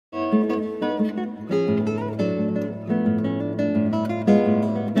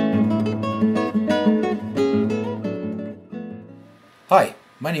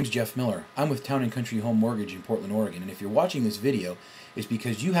My name's Jeff Miller. I'm with Town & Country Home Mortgage in Portland, Oregon, and if you're watching this video, it's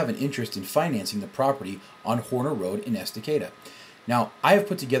because you have an interest in financing the property on Horner Road in Estacada. Now, I have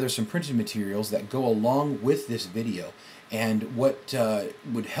put together some printed materials that go along with this video, and what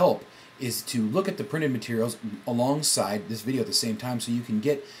would help is to look at the printed materials alongside this video at the same time so you can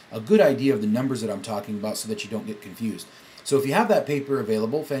get a good idea of the numbers that I'm talking about so that you don't get confused. So if you have that paper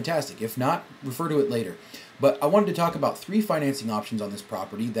available, fantastic. If not, refer to it later. But I wanted to talk about 3 financing options on this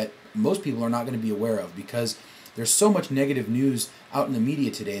property that most people are not going to be aware of because there's so much negative news out in the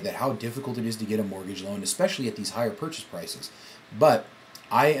media today that how difficult it is to get a mortgage loan, especially at these higher purchase prices. But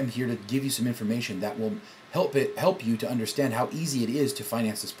I am here to give you some information that will help you to understand how easy it is to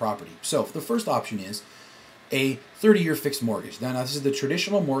finance this property. So the first option is a 30-year fixed mortgage. Now this is the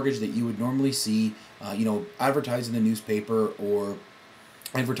traditional mortgage that you would normally see, advertised in the newspaper or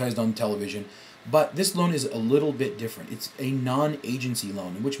advertised on television. But this loan is a little bit different. It's a non-agency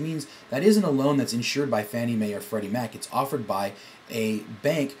loan, which means that isn't a loan that's insured by Fannie Mae or Freddie Mac. It's offered by a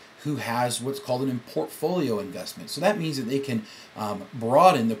bank who has what's called an portfolio investment. So that means that they can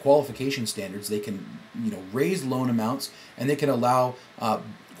broaden the qualification standards. They can, raise loan amounts, and they can allow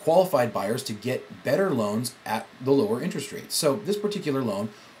qualified buyers to get better loans at the lower interest rates. So this particular loan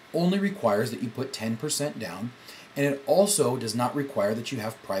only requires that you put 10% down, and it also does not require that you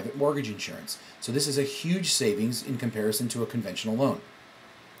have private mortgage insurance. So this is a huge savings in comparison to a conventional loan.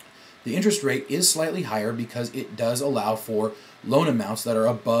 The interest rate is slightly higher because it does allow for loan amounts that are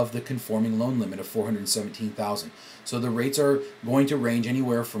above the conforming loan limit of $417,000. So the rates are going to range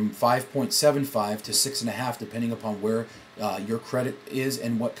anywhere from 5.75 to 6.5, depending upon where your credit is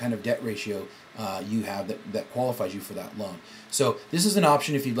and what kind of debt ratio you have that qualifies you for that loan. So this is an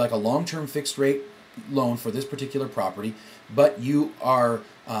option if you'd like a long-term fixed rate loan for this particular property, but you are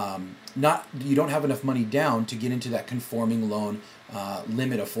you don't have enough money down to get into that conforming loan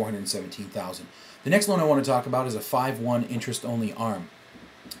limit of $417,000. The next loan I want to talk about is a 5/1 interest-only ARM.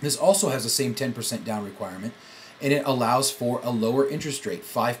 This also has the same 10% down requirement, and it allows for a lower interest rate,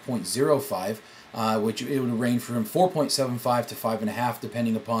 5.05, which it would range from 4.75 to 5.5,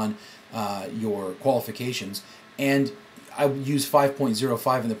 depending upon your qualifications. And I would use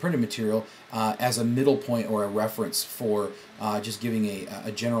 5.05 in the printed material as a middle point or a reference for just giving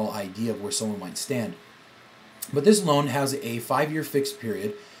a general idea of where someone might stand. But this loan has a 5-year fixed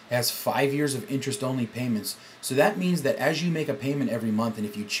period, has 5 years of interest-only payments. So that means that as you make a payment every month, and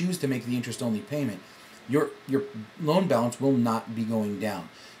if you choose to make the interest-only payment, your loan balance will not be going down.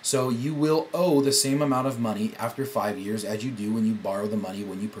 So you will owe the same amount of money after 5 years as you do when you borrow the money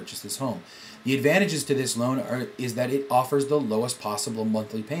when you purchase this home. The advantages to this loan is that it offers the lowest possible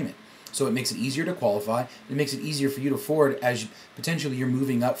monthly payment. So it makes it easier to qualify. It makes it easier for you to afford as potentially you're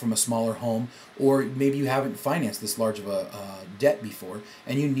moving up from a smaller home, or maybe you haven't financed this large of a debt before,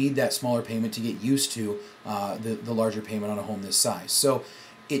 and you need that smaller payment to get used to the larger payment on a home this size. So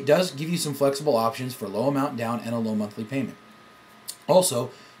it does give you some flexible options for low amount down and a low monthly payment. Also,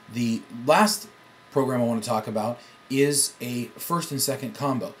 the last program I want to talk about is a first and second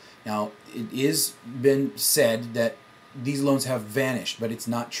combo. Now, it is been said that these loans have vanished, but it's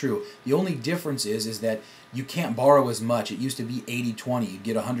not true. The only difference is that you can't borrow as much. It used to be 80-20. You'd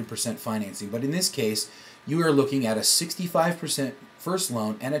get 100% financing. But in this case, you are looking at a 65% first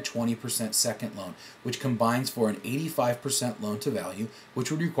loan and a 20% second loan, which combines for an 85% loan to value,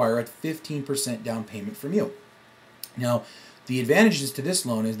 which would require a 15% down payment from you. Now, the advantages to this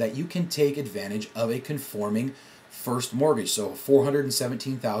loan is that you can take advantage of a conforming first mortgage, so a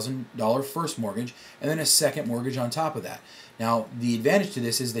 $417,000 first mortgage, and then a second mortgage on top of that. Now, the advantage to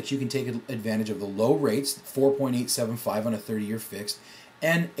this is that you can take advantage of the low rates, 4.875 on a 30-year fixed,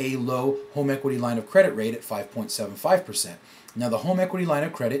 and a low home equity line of credit rate at 5.75%. Now, the home equity line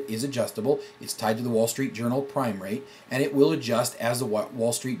of credit is adjustable. It's tied to the Wall Street Journal prime rate, and it will adjust as the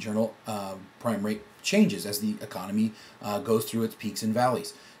Wall Street Journal prime rate changes as the economy goes through its peaks and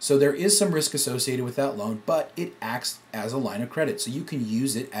valleys. So there is some risk associated with that loan, but it acts as a line of credit. So you can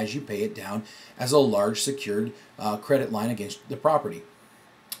use it as you pay it down as a large secured credit line against the property.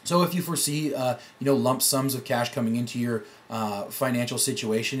 So if you foresee lump sums of cash coming into your financial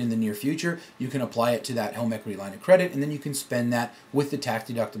situation in the near future, you can apply it to that home equity line of credit, and then you can spend that with the tax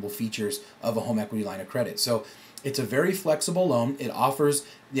deductible features of a home equity line of credit. So it's a very flexible loan. It offers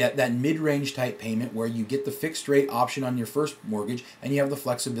that mid-range type payment where you get the fixed rate option on your first mortgage and you have the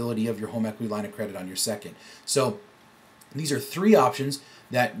flexibility of your home equity line of credit on your second. So these are 3 options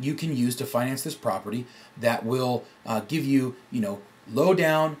that you can use to finance this property that will give you, low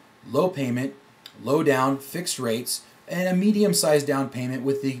down, low payment, low down, fixed rates, and a medium-sized down payment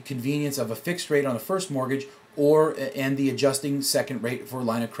with the convenience of a fixed rate on the first mortgage and the adjusting second rate for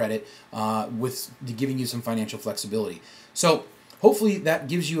line of credit with giving you some financial flexibility. So hopefully that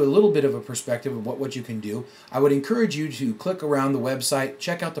gives you a little bit of a perspective of what you can do. I would encourage you to click around the website,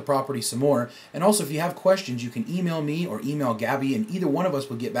 check out the property some more, and also if you have questions, you can email me or email Gabby, and either one of us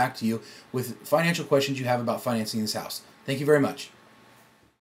will get back to you with financial questions you have about financing this house. Thank you very much.